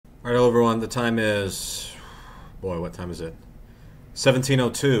All right, hello everyone. The time is, boy, what time is it?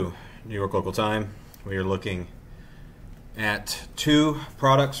 17:02 New York local time. We are looking at two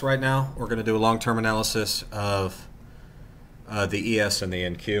products right now. We're going to do a long-term analysis of the ES and the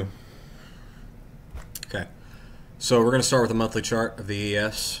NQ. Okay, so we're going to start with a monthly chart of the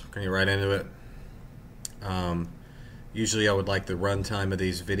ES. We're going to get right into it. Usually I would like the run time of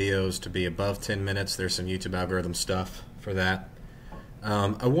these videos to be above 10 minutes. There's some YouTube algorithm stuff for that.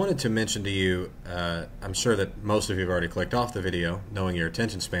 I wanted to mention to you, I'm sure that most of you have already clicked off the video, knowing your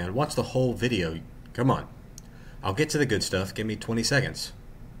attention span. Watch the whole video. Come on. I'll get to the good stuff. Give me 20 seconds.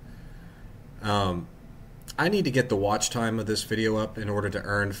 I need to get the watch time of this video up in order to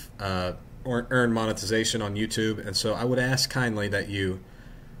earn monetization on YouTube, and so I would ask kindly that you,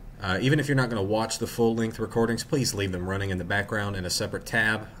 even if you're not going to watch the full-length recordings, please leave them running in the background in a separate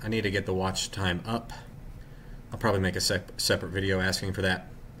tab. I need to get the watch time up. I'll probably make a separate video asking for that.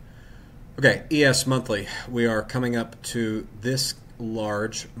 Okay, ES monthly. We are coming up to this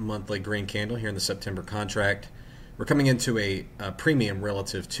large monthly green candle here in the September contract. We're coming into a premium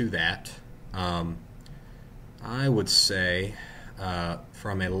relative to that. I would say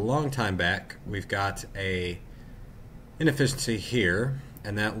from a long time back, we've got a inefficiency here,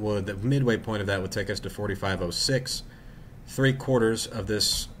 and that would, the midway point of that would take us to 45.06. 3/4 of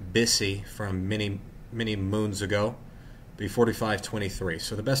this BISI from many moons ago be 45.23.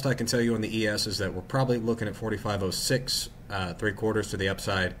 So the best I can tell you on the ES is that we're probably looking at 45.06, 3/4 to the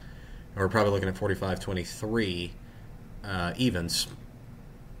upside, and we're probably looking at 45.23 evens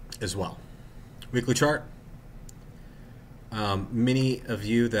as well. Weekly chart. Many of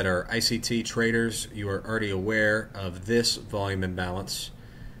you that are ICT traders, you are already aware of this volume imbalance.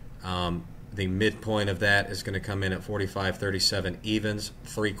 The midpoint of that is going to come in at 45.37 evens,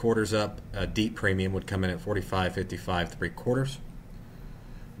 3/4 up. A deep premium would come in at 45.55, 3/4.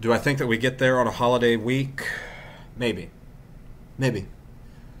 Do I think that we get there on a holiday week? Maybe. Maybe.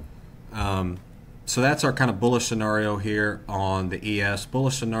 So that's our kind of bullish scenario here on the ES.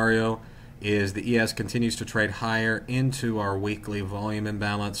 Bullish scenario is the ES continues to trade higher into our weekly volume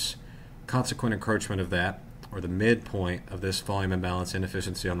imbalance. Consequent encroachment of that, or the midpoint of this volume imbalance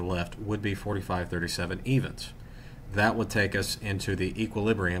inefficiency on the left, would be 45.37 evens. That would take us into the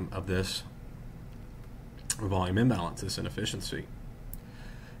equilibrium of this volume imbalance, this inefficiency.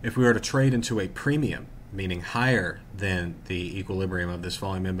 If we were to trade into a premium, meaning higher than the equilibrium of this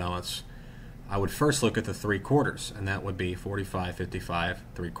volume imbalance, I would first look at the 3/4, and that would be 45.55,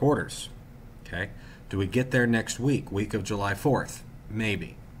 3/4. Okay? Do we get there next week, week of July 4th?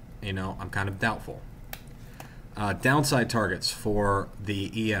 Maybe. You know, I'm kind of doubtful. Downside targets for the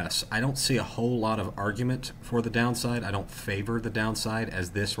ES. I don't see a whole lot of argument for the downside. I don't favor the downside,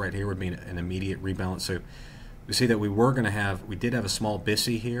 as this right here would be an immediate rebalance. So we see that we did have a small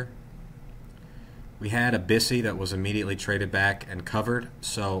BISI here. We had a BISI that was immediately traded back and covered.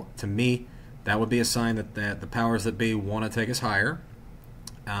 So to me, that would be a sign that the powers that be want to take us higher.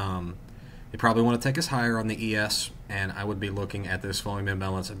 They probably want to take us higher on the ES, and I would be looking at this volume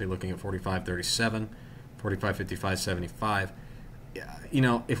imbalance. I'd be looking at 45.37. 45.55, 75. You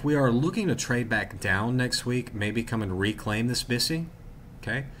know, if we are looking to trade back down next week, maybe come and reclaim this BISI.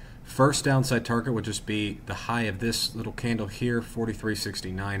 Okay. First downside target would just be the high of this little candle here,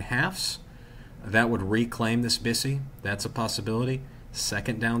 43.69 halves. That would reclaim this BISI. That's a possibility.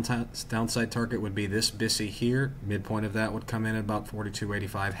 Second downside target would be this BISI here. Midpoint of that would come in at about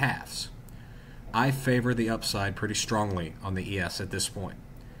 42.85 halves. I favor the upside pretty strongly on the ES at this point.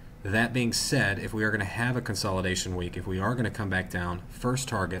 That being said, if we are going to have a consolidation week, if we are going to come back down, first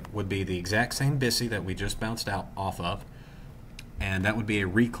target would be the exact same BISI that we just bounced out off of, and that would be a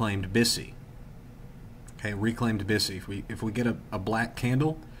reclaimed BISI. Okay, reclaimed BISI. If we get a black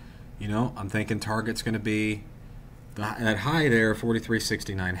candle, you know, I'm thinking target's going to be that high there,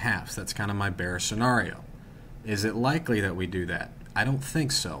 43.69 halves. That's kind of my bearish scenario. Is it likely that we do that? I don't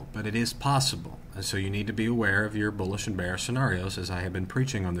think so, but it is possible. And so you need to be aware of your bullish and bearish scenarios, as I have been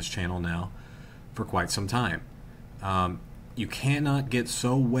preaching on this channel now for quite some time. You cannot get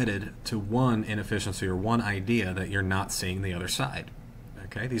so wedded to one inefficiency or one idea that you're not seeing the other side.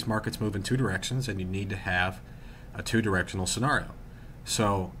 Okay, these markets move in two directions, and you need to have a two-directional scenario.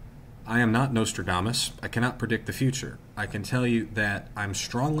 So I am not Nostradamus. I cannot predict the future. I can tell you that I'm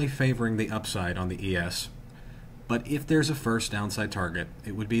strongly favoring the upside on the ES. But if there's a first downside target,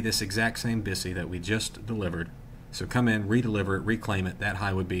 it would be this exact same BISI that we just delivered. So come in, redeliver it, reclaim it. That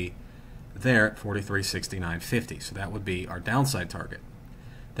high would be there at 43.6950. So that would be our downside target.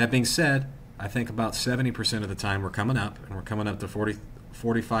 That being said, I think about 70% of the time we're coming up, and we're coming up to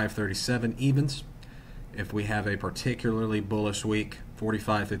 45.37 evens. If we have a particularly bullish week,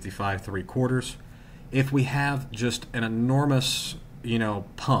 45.55 3/4. If we have just an enormous,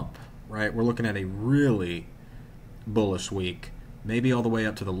 pump, right? We're looking at a really bullish week, maybe all the way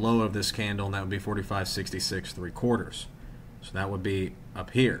up to the low of this candle, and that would be 45.66 3/4. So that would be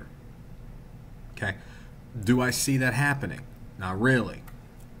up here. Okay. Do I see that happening? Not really.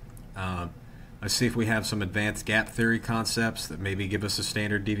 Let's see if we have some advanced gap theory concepts that maybe give us a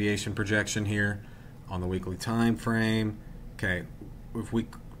standard deviation projection here on the weekly time frame. Okay, if we,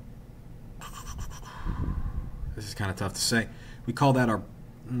 this is kind of tough to say. We call that our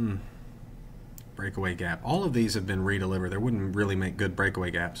breakaway gap. All of these have been redelivered. They wouldn't really make good breakaway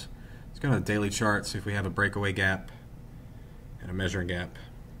gaps. Let's go to the daily chart, see if we have a breakaway gap and a measuring gap.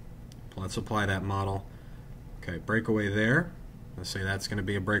 Let's apply that model. Okay, breakaway there. Let's say that's going to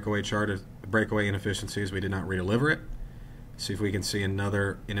be a breakaway chart of breakaway inefficiencies. We did not redeliver it. See if we can see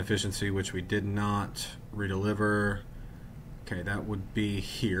another inefficiency which we did not redeliver. Okay, that would be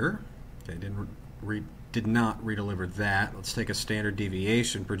here. Okay, did not redeliver that. Let's take a standard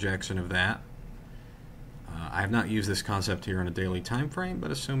deviation projection of that. I have not used this concept here on a daily time frame,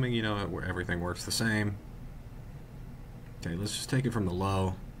 but assuming everything works the same. Okay, let's just take it from the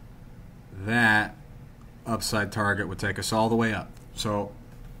low. That upside target would take us all the way up. So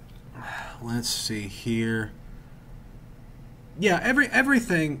let's see here. Yeah,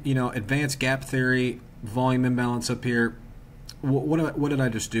 everything, advanced gap theory, volume imbalance up here. What did I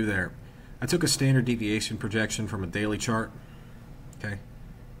just do there? I took a standard deviation projection from a daily chart. Okay,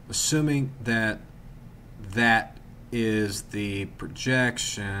 assuming that that is the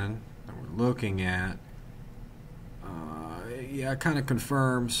projection that we're looking at. Yeah, it kind of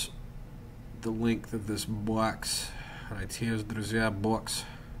confirms the length of this box. Right, here's the box.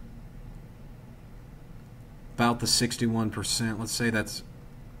 About the 61%. Let's say that's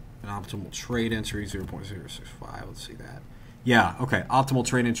an optimal trade entry, 0.065. Let's see that. Yeah, okay. Optimal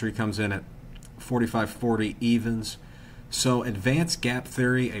trade entry comes in at 45.40 evens. So advanced gap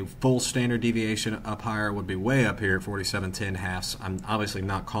theory, a full standard deviation up higher would be way up here at 47.10 halves. I'm obviously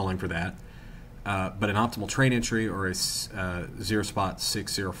not calling for that. But an optimal trade entry or a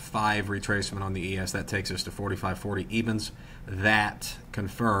 0.605 retracement on the ES, that takes us to 45.40 evens. That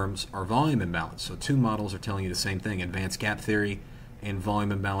confirms our volume imbalance. So two models are telling you the same thing. Advanced gap theory and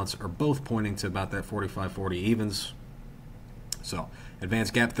volume imbalance are both pointing to about that 45.40 evens. So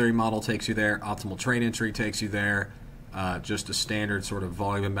advanced gap theory model takes you there. Optimal trade entry takes you there. Just a standard sort of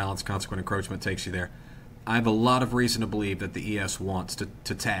volume imbalance, consequent encroachment takes you there. I have a lot of reason to believe that the ES wants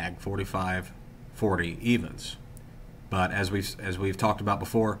to tag 45.40 evens. But as we've talked about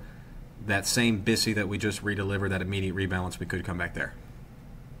before, that same BISI that we just redelivered, that immediate rebalance, we could come back there.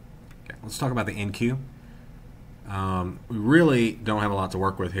 Okay, let's talk about the NQ. We really don't have a lot to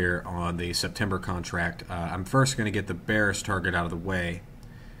work with here on the September contract. I'm first going to get the bearish target out of the way.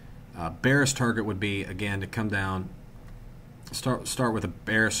 Bearish target would be, again, to come down, start with a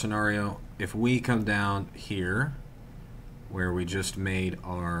bearish scenario. If we come down here, where we just made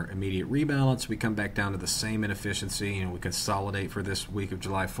our immediate rebalance, we come back down to the same inefficiency and we consolidate for this week of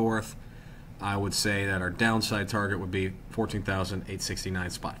July 4th. I would say that our downside target would be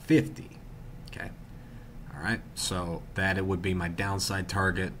 14,869.50. Okay. All right. So that it would be my downside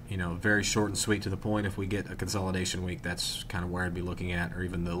target, very short and sweet to the point. If we get a consolidation week, that's kind of where I'd be looking at, or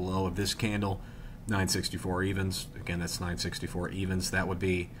even the low of this candle, 964 evens. Again, that's 964 evens. That would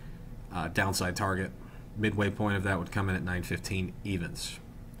be downside target. Midway point of that would come in at 915 evens.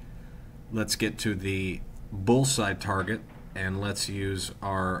 Let's get to the bull side target, and let's use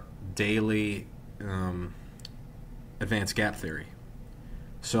our daily advanced gap theory.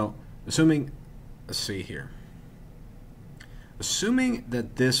 So assuming, let's see here, assuming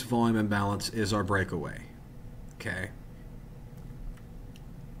that this volume imbalance is our breakaway, okay,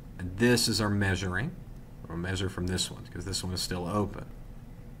 and this is our measuring. We'll measure from this one because this one is still open.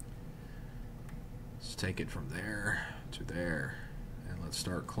 Let's take it from there to there, and let's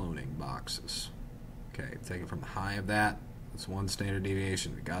start cloning boxes. Okay, take it from the high of that. That's one standard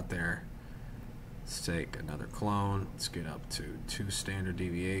deviation we got there. Let's take another clone. Let's get up to 2 standard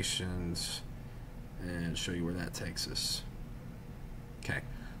deviations and show you where that takes us. Okay,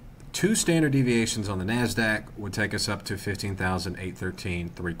 2 standard deviations on the NASDAQ would take us up to 15,813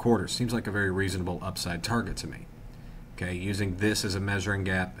 3/4. Seems like a very reasonable upside target to me. Okay, using this as a measuring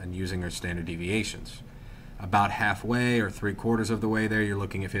gap and using our standard deviations. About halfway or 3/4 of the way there, you're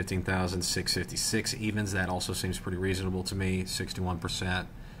looking at 15,656 evens. That also seems pretty reasonable to me, 61%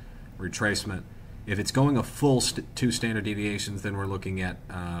 retracement. If it's going a full 2 standard deviations, then we're looking at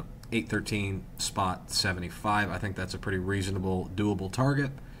 813.75. I think that's a pretty reasonable, doable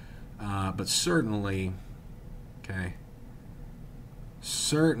target. But certainly, okay,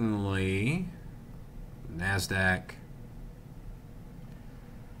 certainly NASDAQ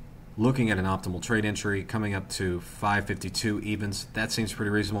looking at an optimal trade entry coming up to 552 evens. That seems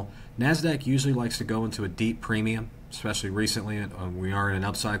pretty reasonable. NASDAQ usually likes to go into a deep premium, especially recently. We are in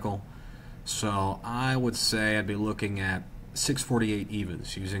an upcycle. So I would say I'd be looking at 648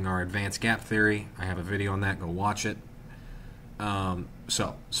 evens using our advanced gap theory. I have a video on that. Go watch it.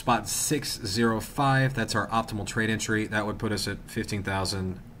 So spot 605, that's our optimal trade entry. That would put us at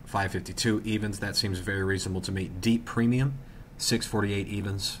 15,552 evens. That seems very reasonable to me. Deep premium, 648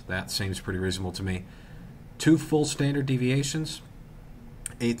 evens. That seems pretty reasonable to me. 2 full standard deviations,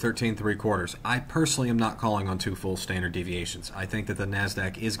 813 3/4. I personally am not calling on 2 full standard deviations. I think that the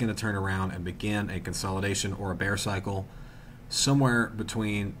NASDAQ is going to turn around and begin a consolidation or a bear cycle somewhere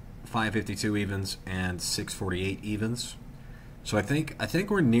between 552 evens and 648 evens. So I think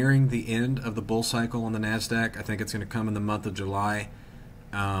we're nearing the end of the bull cycle on the NASDAQ. I think it's going to come in the month of July.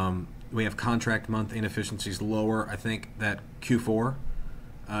 We have contract month inefficiencies lower. I think that Q4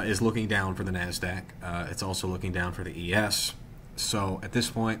 is looking down for the NASDAQ. It's also looking down for the ES. So at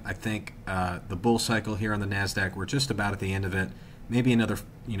this point, I think the bull cycle here on the NASDAQ, we're just about at the end of it. Maybe another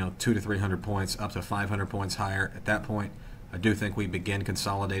 200 to 300 points, up to 500 points higher. At that point, I do think we begin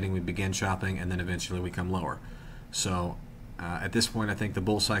consolidating, we begin chopping, and then eventually we come lower. So at this point, I think the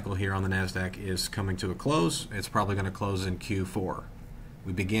bull cycle here on the NASDAQ is coming to a close. It's probably going to close in Q4.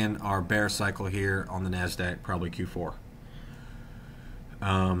 We begin our bear cycle here on the NASDAQ, probably Q4.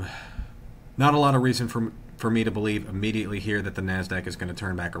 Not a lot of reason for me to believe immediately here that the NASDAQ is going to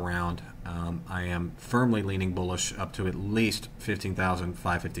turn back around. I am firmly leaning bullish up to at least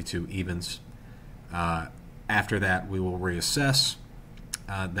 15,552 evens. After that, we will reassess.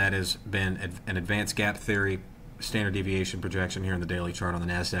 That has been an advanced gap theory, standard deviation projection here in the daily chart on the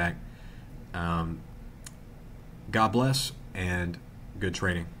NASDAQ. God bless and good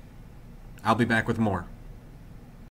trading. I'll be back with more.